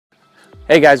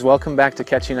Hey guys, welcome back to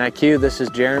Catching IQ. This is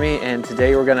Jeremy, and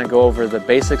today we're going to go over the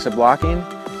basics of blocking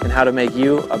and how to make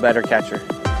you a better catcher.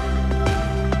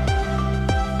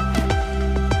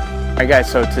 Alright guys,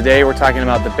 so today we're talking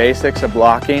about the basics of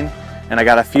blocking, and I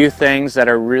got a few things that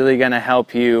are really going to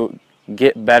help you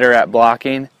get better at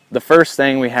blocking. The first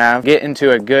thing we have, get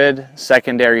into a good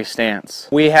secondary stance.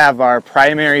 We have our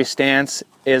primary stance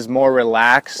is more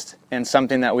relaxed and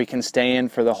something that we can stay in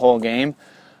for the whole game.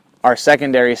 Our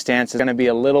secondary stance is going to be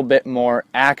a little bit more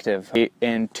active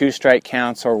in 2-strike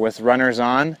counts or with runners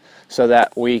on, so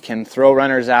that we can throw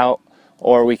runners out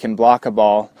or we can block a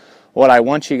ball. What I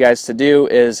want you guys to do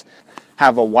is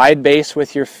have a wide base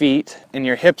with your feet, and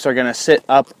your hips are going to sit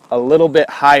up a little bit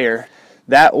higher.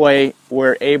 That way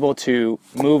we're able to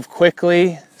move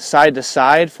quickly side to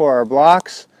side for our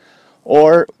blocks,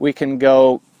 or we can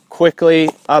go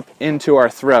quickly up into our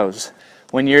throws.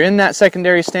 When you're in that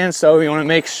secondary stance, though, you want to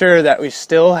make sure that we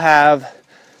still have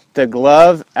the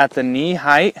glove at the knee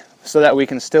height so that we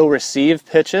can still receive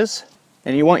pitches.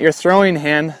 And you want your throwing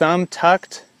hand, thumb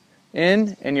tucked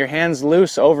in and your hands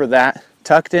loose over that,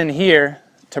 tucked in here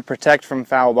to protect from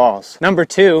foul balls. Number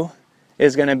 2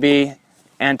 is going to be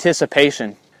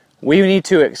anticipation. We need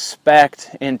to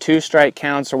expect in 2-strike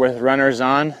counts or with runners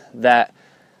on that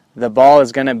the ball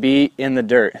is going to be in the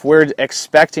dirt. If we're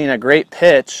expecting a great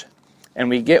pitch and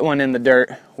we get one in the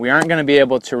dirt, we aren't going to be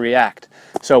able to react.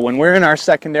 So when we're in our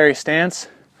secondary stance,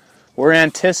 we're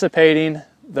anticipating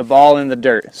the ball in the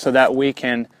dirt so that we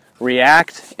can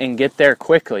react and get there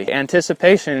quickly.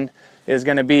 Anticipation is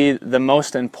going to be the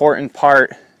most important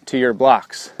part to your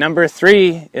blocks. Number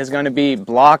 3 is going to be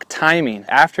block timing.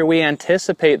 After we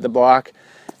anticipate the block,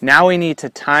 now we need to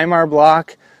time our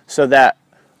block so that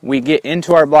we get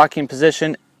into our blocking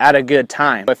position at a good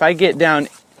time. If I get down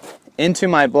into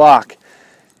my block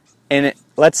and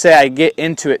let's say I get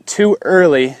into it too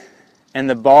early and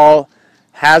the ball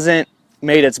hasn't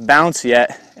made its bounce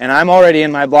yet, and I'm already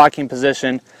in my blocking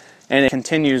position and it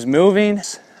continues moving,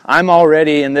 I'm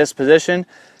already in this position,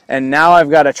 and now I've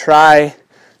got to try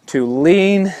to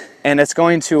lean, and it's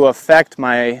going to affect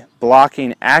my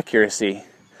blocking accuracy.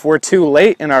 If we're too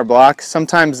late in our block,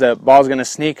 sometimes the ball's going to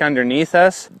sneak underneath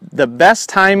us. The best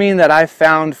timing that I've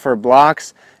found for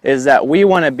blocks is that we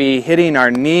want to be hitting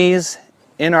our knees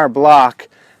in our block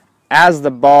as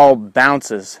the ball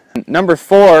bounces. Number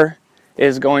 4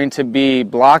 is going to be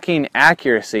blocking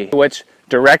accuracy, which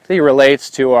directly relates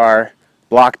to our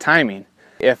block timing.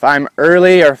 If I'm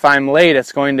early or if I'm late,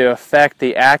 it's going to affect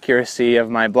the accuracy of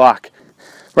my block.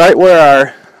 Right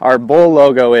where our bull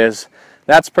logo is,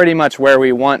 that's pretty much where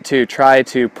we want to try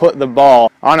to put the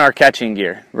ball on our catching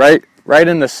gear, right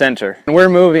in the center. And we're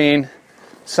moving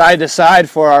side to side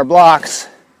for our blocks,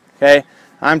 okay?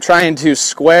 I'm trying to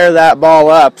square that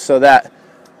ball up so that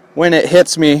when it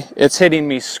hits me, it's hitting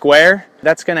me square.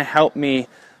 That's going to help me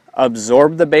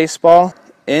absorb the baseball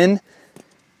in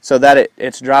so that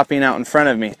it's dropping out in front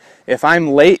of me. If I'm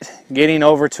late getting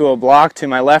over to a block to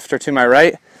my left or to my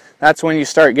right, that's when you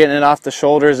start getting it off the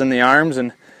shoulders and the arms,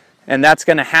 and that's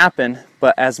going to happen.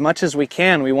 But as much as we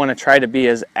can, we want to try to be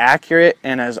as accurate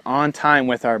and as on time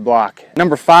with our block.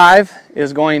 Number 5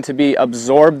 is going to be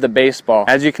absorb the baseball.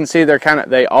 As you can see,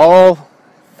 they all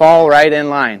fall right in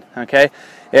line, okay?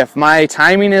 If my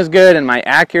timing is good and my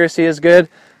accuracy is good,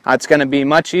 it's going to be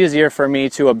much easier for me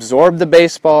to absorb the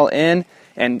baseball in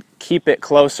and keep it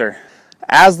closer.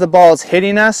 As the ball is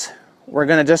hitting us, we're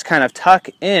going to just kind of tuck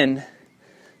in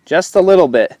just a little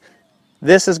bit.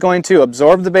 This is going to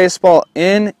absorb the baseball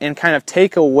in and kind of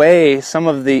take away some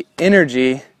of the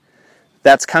energy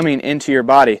that's coming into your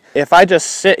body. If I just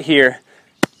sit here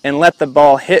and let the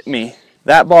ball hit me,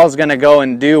 that ball is going to go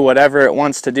and do whatever it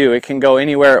wants to do. It can go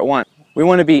anywhere it wants. We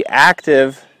want to be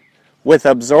active with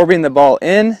absorbing the ball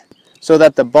in so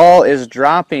that the ball is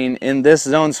dropping in this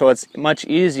zone, so it's much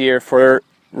easier for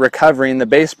recovering the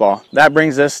baseball. That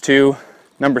brings us to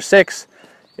number 6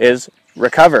 is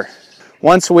recover.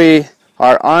 Once we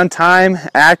are on time,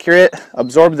 accurate,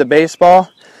 absorb the baseball,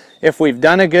 if we've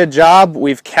done a good job,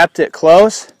 we've kept it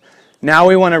close, now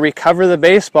we want to recover the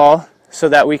baseball so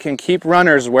that we can keep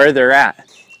runners where they're at.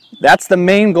 That's the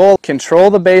main goal.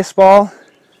 Control the baseball,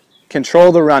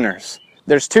 control the runners.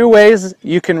 There's 2 ways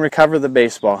you can recover the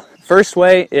baseball. First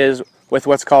way is with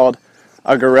what's called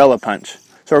a gorilla punch.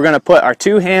 So we're going to put our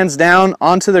 2 hands down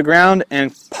onto the ground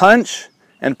and punch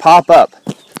and pop up.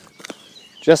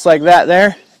 Just like that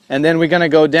there. And then we're going to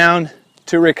go down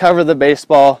to recover the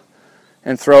baseball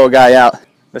and throw a guy out.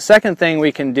 The second thing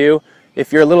we can do,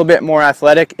 if you're a little bit more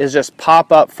athletic, is just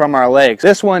pop up from our legs.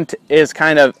 This one is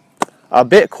kind of a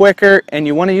bit quicker, and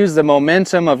you want to use the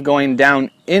momentum of going down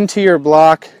into your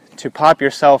block to pop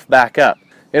yourself back up.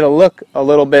 It'll look a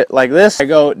little bit like this. I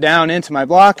go down into my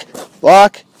block,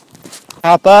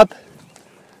 hop up,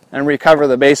 and recover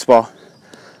the baseball.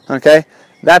 Okay,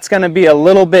 that's going to be a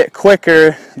little bit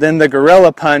quicker than the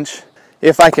gorilla punch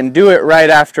if I can do it right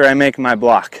after I make my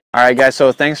block. Alright guys,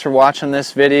 so thanks for watching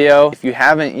this video. If you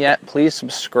haven't yet, please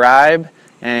subscribe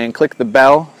and click the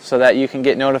bell so that you can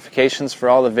get notifications for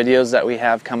all the videos that we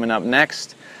have coming up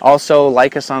next. Also,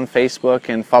 like us on Facebook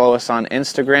and follow us on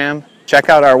Instagram. Check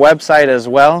out our website as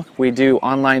well. We do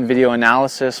online video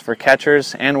analysis for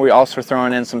catchers, and we're also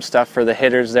throwing in some stuff for the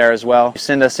hitters there as well.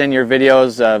 Send us in your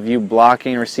videos of you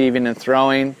blocking, receiving, and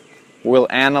throwing. We'll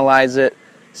analyze it,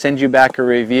 send you back a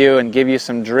review, and give you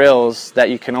some drills that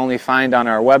you can only find on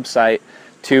our website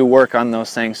to work on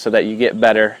those things so that you get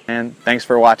better. And thanks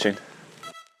for watching.